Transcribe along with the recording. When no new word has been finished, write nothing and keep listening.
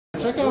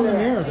check out in the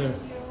mirror there.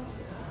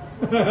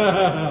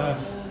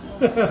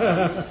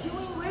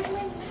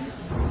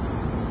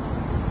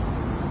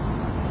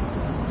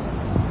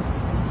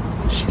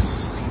 She's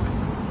asleep.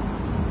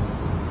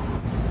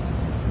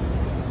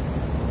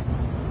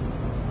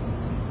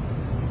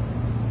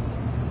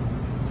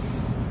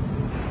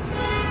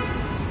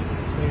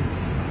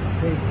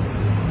 Hey,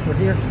 we're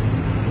here.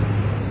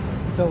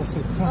 You fell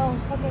asleep. Come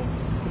on. Oh, okay.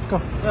 Let's go.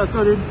 Yeah, let's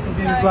go, dude. I'll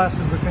get your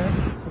glasses, okay?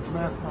 Put your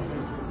mask on,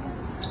 baby.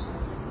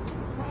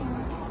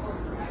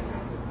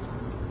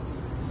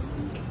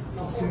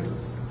 Let's do it.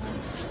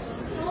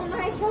 Oh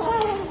my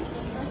god.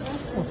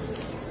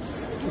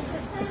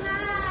 My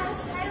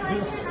mask. I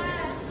like your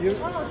mask. You?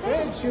 Oh,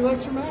 Hey, she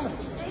likes your mask.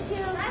 Thank you.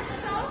 That's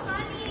so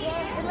funny.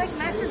 Yeah, it like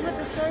matches with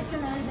the shorts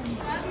and everything.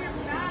 Love your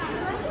mask.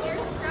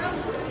 You're so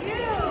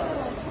cute.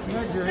 Isn't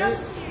that great? So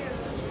cute.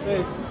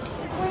 Hey.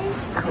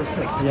 It's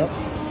Perfect. Yep.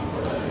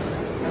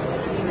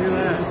 Look at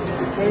that.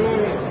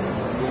 Wait.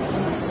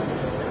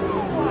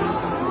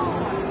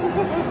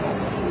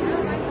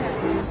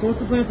 So what's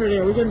the plan for today?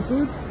 Are we getting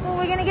food? Well,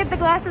 we're gonna get the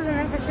glasses and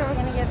then for sure we're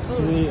gonna get food.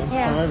 Sweet, I'm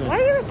starving. Why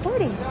are you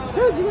recording?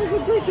 Because you guys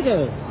look great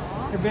together.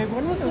 Hey babe,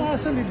 when was the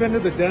last time you've been to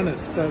the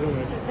dentist, by the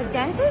way? The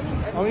dentist?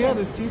 Oh yeah,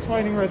 there's teeth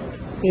whitening right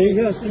there. You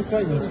go, teeth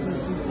whitening.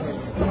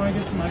 You want to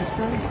get some ice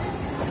cream?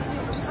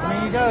 I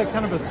mean, you got a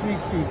kind of a sweet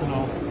tooth and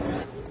all.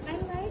 I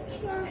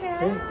like your hair.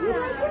 Hey. I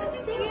like your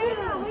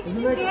skin.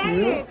 Isn't that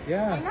cute?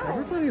 Yeah, I know.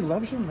 everybody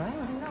loves your mask. I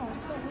know,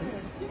 it's so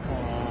weird.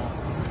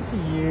 Aww, look at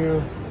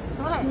you.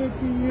 What? Look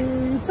at you,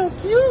 you're so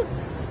cute.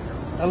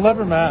 I love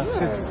her mask,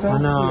 it's so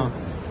cute.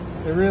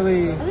 It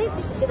really... Did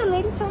you see the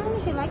lady told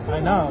me she liked it? I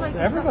know, Like,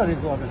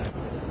 everybody's loving it.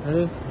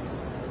 Ready?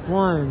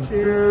 1,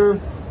 Cheers.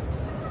 2.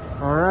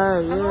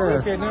 Alright, yeah.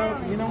 Okay, now,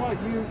 you know what,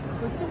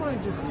 let's go on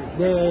just you.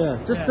 Yeah.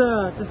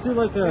 Just do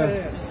like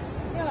Yeah.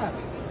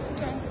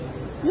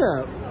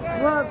 Yeah.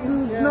 Well,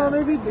 no,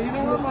 maybe. But you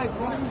know what, like,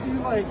 why don't you do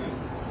like...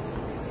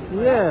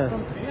 Yeah.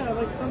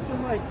 Like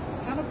something like,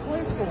 kind of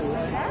playful,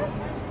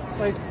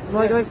 like...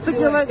 Like stick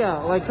your leg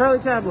out, like Charlie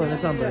Chaplin or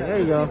something. There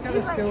you go. Kind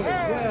of silly,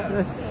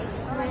 yeah.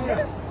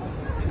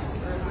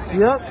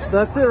 Yep,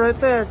 that's it right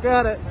there.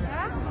 Got it. Oh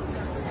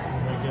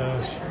my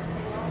gosh.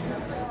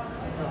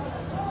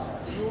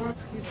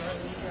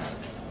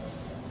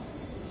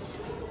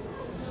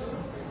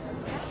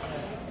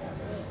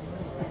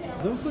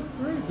 Those look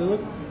great.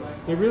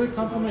 They really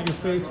complement your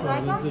face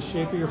well, the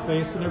shape of your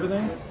face and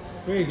everything.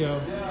 There you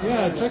go.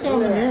 Yeah, check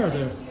out in the mirror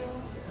there.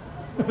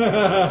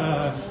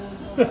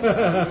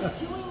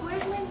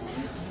 Where's my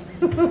mask?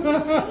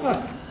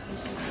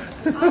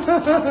 I'm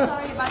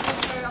sorry about this,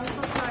 sir. I'm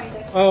so sorry.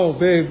 Oh,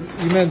 babe,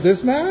 you meant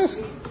this mask?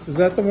 Is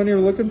that the one you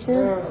were looking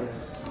for?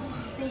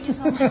 Thank you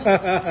so much.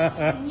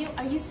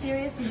 Are you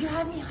serious? Did you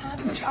have me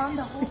have this on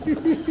the whole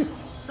time?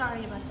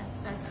 Sorry about that,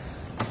 sir.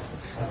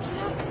 I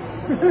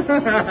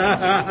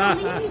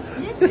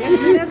can't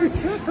believe you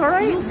did that.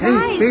 Alright. You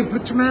Hey, guys. babe,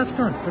 put your mask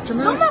on. Put your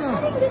mask I'm on.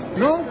 not putting this mask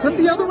No, on. put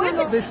the other one Where's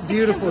on. it? It's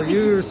beautiful.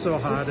 You're so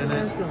hot in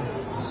it.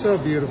 So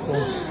beautiful.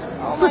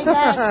 Oh my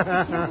god.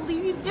 I can't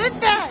believe you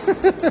did that.